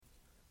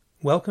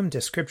Welcome to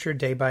Scripture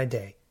Day by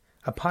Day,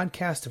 a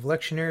podcast of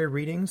lectionary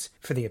readings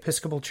for the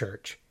Episcopal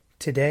Church.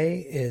 Today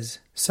is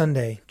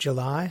Sunday,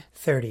 July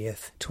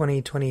 30th,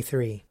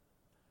 2023.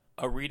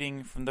 A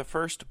reading from the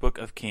first book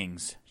of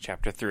Kings,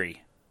 chapter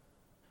 3.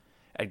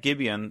 At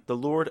Gibeon, the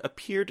Lord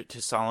appeared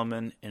to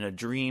Solomon in a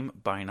dream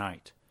by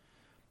night.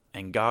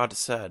 And God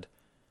said,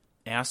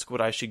 "Ask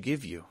what I should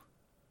give you."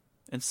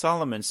 And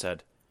Solomon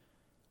said,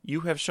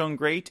 "You have shown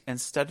great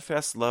and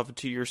steadfast love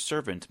to your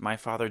servant, my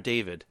father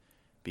David,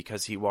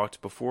 because he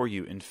walked before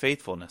you in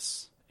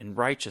faithfulness, in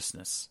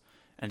righteousness,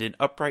 and in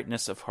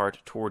uprightness of heart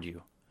toward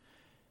you.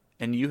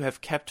 And you have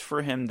kept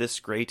for him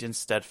this great and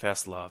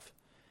steadfast love,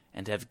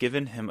 and have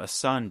given him a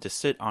son to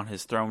sit on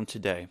his throne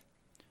today.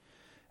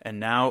 And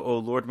now, O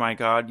Lord my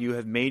God, you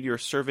have made your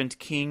servant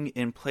king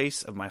in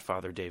place of my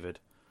father David,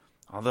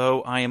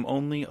 although I am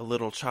only a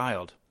little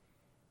child.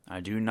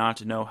 I do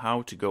not know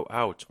how to go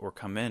out or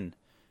come in.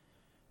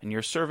 And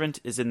your servant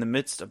is in the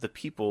midst of the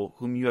people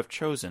whom you have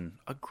chosen,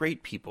 a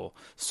great people,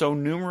 so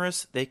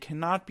numerous they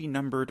cannot be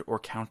numbered or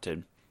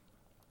counted.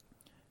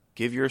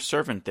 Give your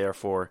servant,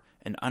 therefore,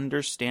 an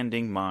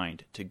understanding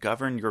mind to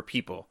govern your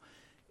people,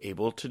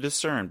 able to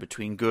discern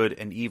between good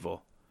and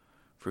evil.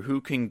 For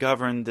who can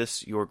govern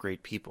this your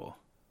great people?"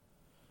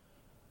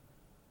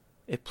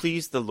 It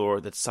pleased the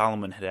Lord that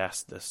Solomon had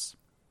asked this.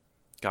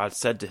 God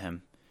said to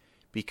him,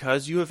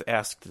 "Because you have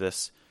asked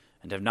this,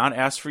 and have not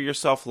asked for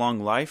yourself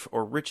long life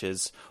or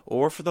riches,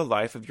 or for the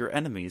life of your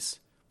enemies,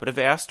 but have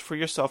asked for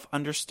yourself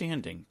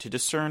understanding to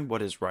discern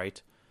what is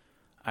right,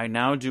 I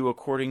now do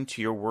according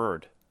to your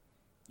word.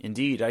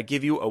 Indeed, I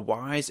give you a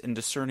wise and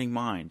discerning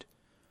mind.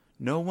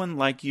 No one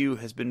like you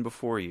has been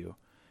before you,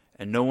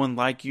 and no one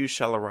like you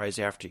shall arise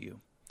after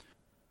you."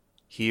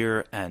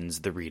 Here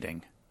ends the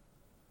reading.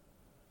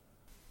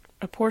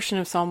 A portion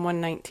of Psalm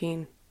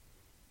 119.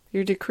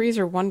 Your decrees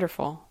are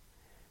wonderful.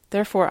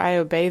 Therefore I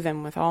obey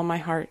them with all my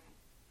heart.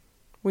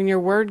 When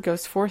your word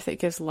goes forth, it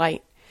gives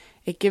light.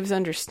 It gives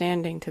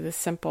understanding to the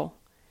simple.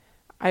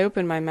 I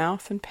open my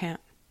mouth and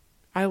pant.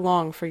 I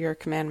long for your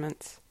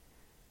commandments.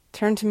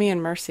 Turn to me in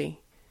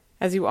mercy,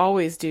 as you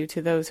always do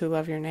to those who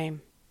love your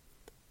name.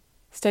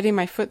 Steady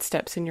my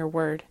footsteps in your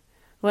word.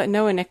 Let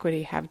no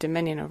iniquity have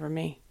dominion over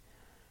me.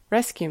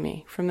 Rescue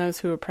me from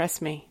those who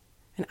oppress me,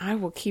 and I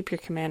will keep your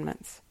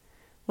commandments.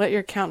 Let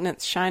your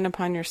countenance shine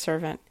upon your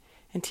servant,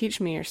 and teach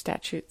me your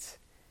statutes.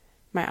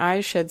 My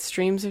eyes shed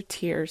streams of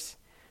tears,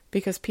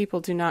 because people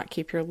do not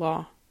keep your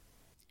law.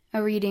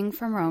 A reading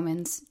from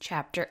Romans,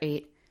 chapter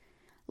 8.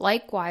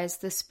 Likewise,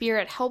 the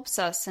Spirit helps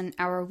us in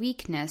our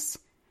weakness,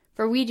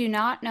 for we do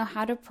not know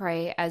how to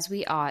pray as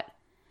we ought,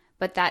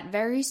 but that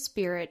very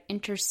Spirit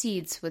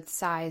intercedes with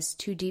sighs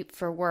too deep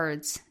for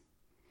words.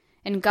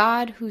 And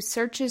God, who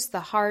searches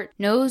the heart,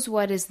 knows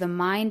what is the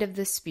mind of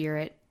the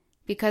Spirit,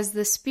 because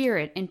the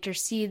Spirit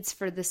intercedes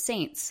for the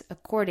saints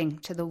according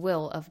to the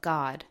will of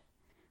God.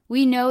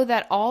 We know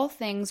that all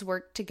things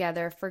work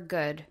together for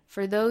good,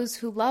 for those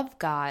who love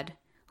God,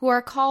 who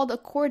are called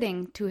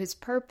according to his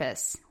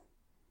purpose.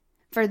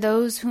 For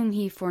those whom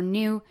he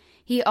foreknew,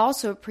 he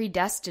also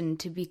predestined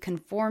to be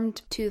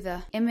conformed to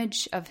the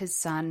image of his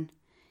Son,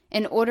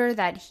 in order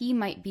that he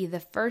might be the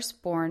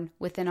firstborn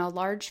within a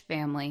large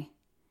family.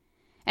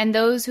 And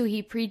those who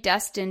he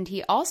predestined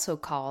he also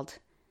called,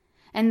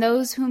 and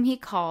those whom he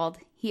called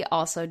he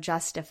also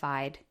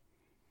justified,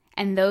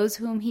 and those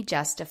whom he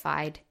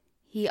justified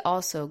he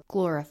also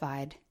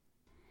glorified.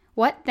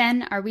 What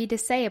then are we to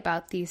say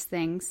about these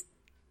things?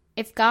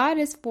 If God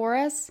is for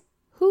us,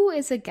 who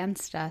is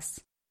against us?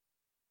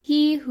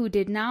 He who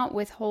did not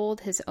withhold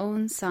his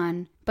own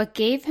Son, but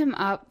gave him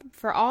up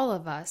for all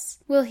of us,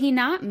 will he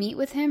not meet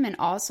with him and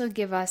also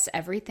give us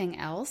everything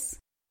else?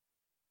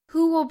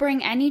 Who will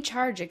bring any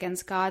charge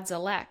against God's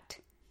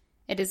elect?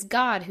 It is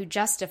God who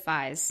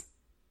justifies.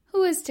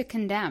 Who is to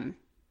condemn?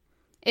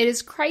 It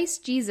is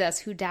Christ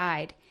Jesus who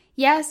died,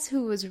 yes,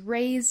 who was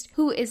raised,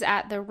 who is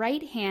at the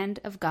right hand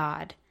of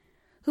God,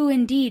 who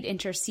indeed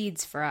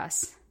intercedes for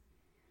us.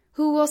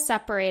 Who will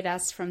separate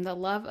us from the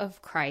love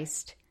of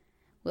Christ?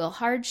 Will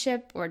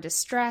hardship or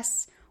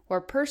distress, or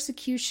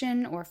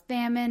persecution or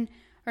famine,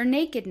 or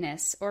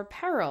nakedness or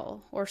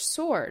peril or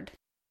sword?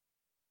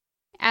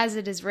 As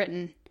it is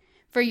written,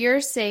 "For your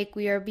sake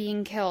we are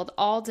being killed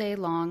all day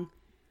long.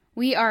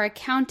 We are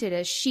accounted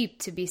as sheep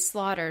to be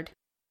slaughtered."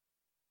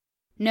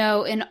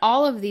 No, in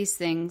all of these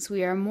things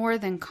we are more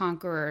than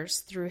conquerors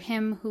through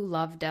him who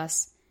loved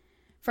us.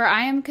 For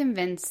I am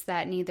convinced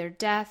that neither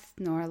death,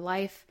 nor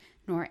life,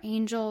 nor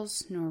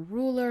angels, nor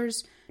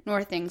rulers,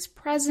 nor things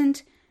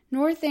present,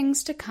 nor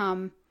things to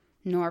come,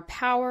 nor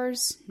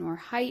powers, nor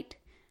height,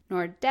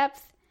 nor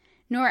depth,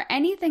 nor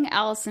anything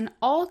else in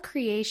all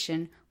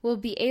creation will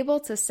be able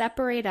to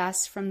separate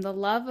us from the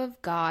love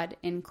of God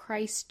in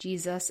Christ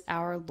Jesus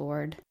our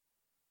Lord.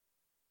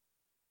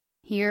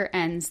 Here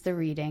ends the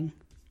reading.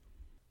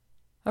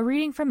 A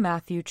reading from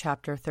Matthew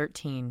chapter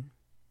 13.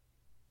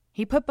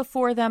 He put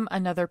before them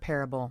another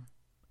parable.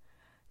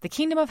 The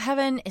kingdom of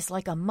heaven is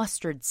like a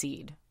mustard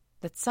seed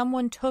that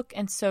someone took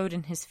and sowed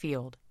in his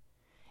field.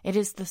 It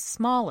is the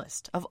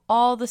smallest of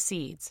all the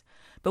seeds,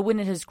 But when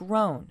it has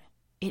grown,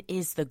 it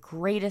is the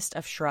greatest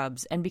of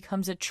shrubs and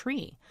becomes a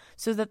tree,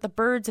 so that the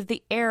birds of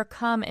the air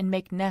come and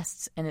make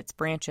nests in its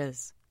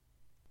branches."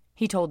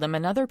 He told them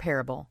another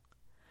parable.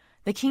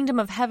 "The kingdom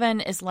of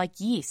heaven is like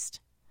yeast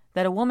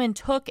that a woman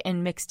took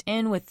and mixed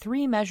in with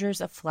 3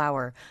 measures of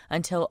flour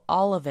until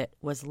all of it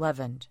was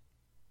leavened.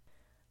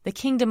 The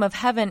kingdom of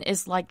heaven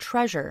is like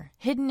treasure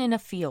hidden in a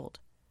field,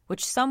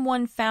 which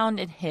someone found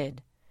and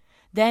hid.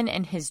 Then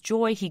in his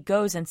joy he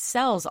goes and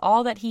sells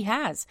all that he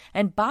has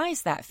and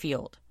buys that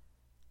field.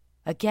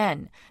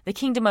 Again, the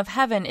kingdom of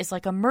heaven is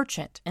like a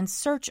merchant in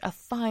search of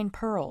fine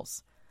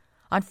pearls.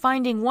 On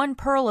finding one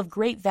pearl of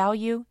great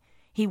value,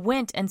 he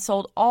went and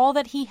sold all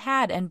that he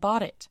had and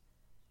bought it.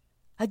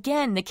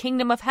 Again, the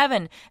kingdom of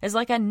heaven is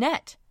like a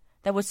net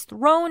that was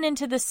thrown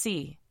into the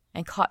sea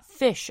and caught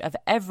fish of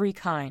every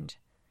kind.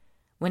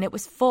 When it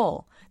was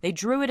full, they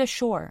drew it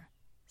ashore,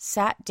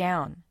 sat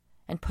down,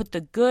 and put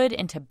the good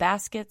into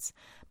baskets,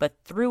 but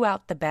threw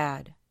out the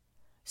bad.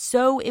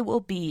 So it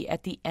will be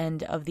at the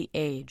end of the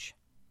age.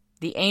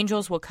 The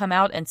angels will come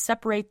out and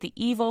separate the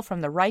evil from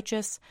the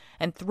righteous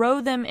and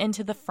throw them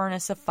into the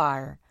furnace of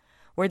fire,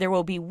 where there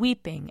will be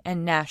weeping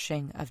and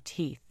gnashing of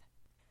teeth.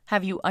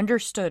 Have you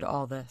understood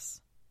all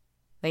this?"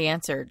 They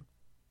answered,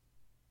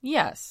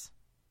 "Yes."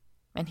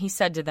 And he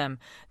said to them,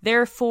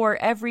 "Therefore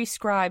every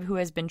scribe who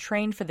has been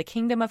trained for the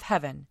kingdom of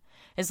heaven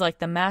is like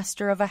the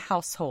master of a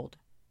household,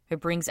 who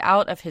brings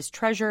out of his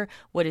treasure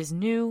what is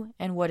new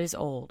and what is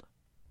old."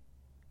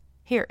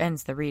 Here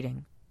ends the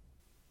reading.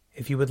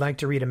 If you would like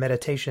to read a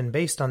meditation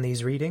based on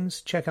these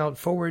readings, check out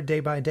Forward Day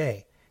by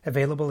Day,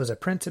 available as a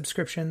print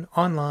subscription,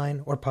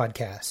 online, or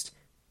podcast.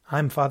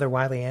 I'm Father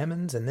Wiley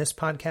Ammons, and this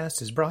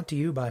podcast is brought to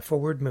you by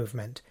Forward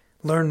Movement.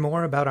 Learn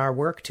more about our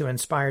work to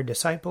inspire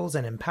disciples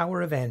and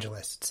empower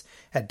evangelists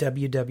at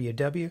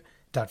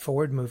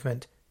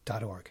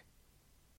www.forwardmovement.org.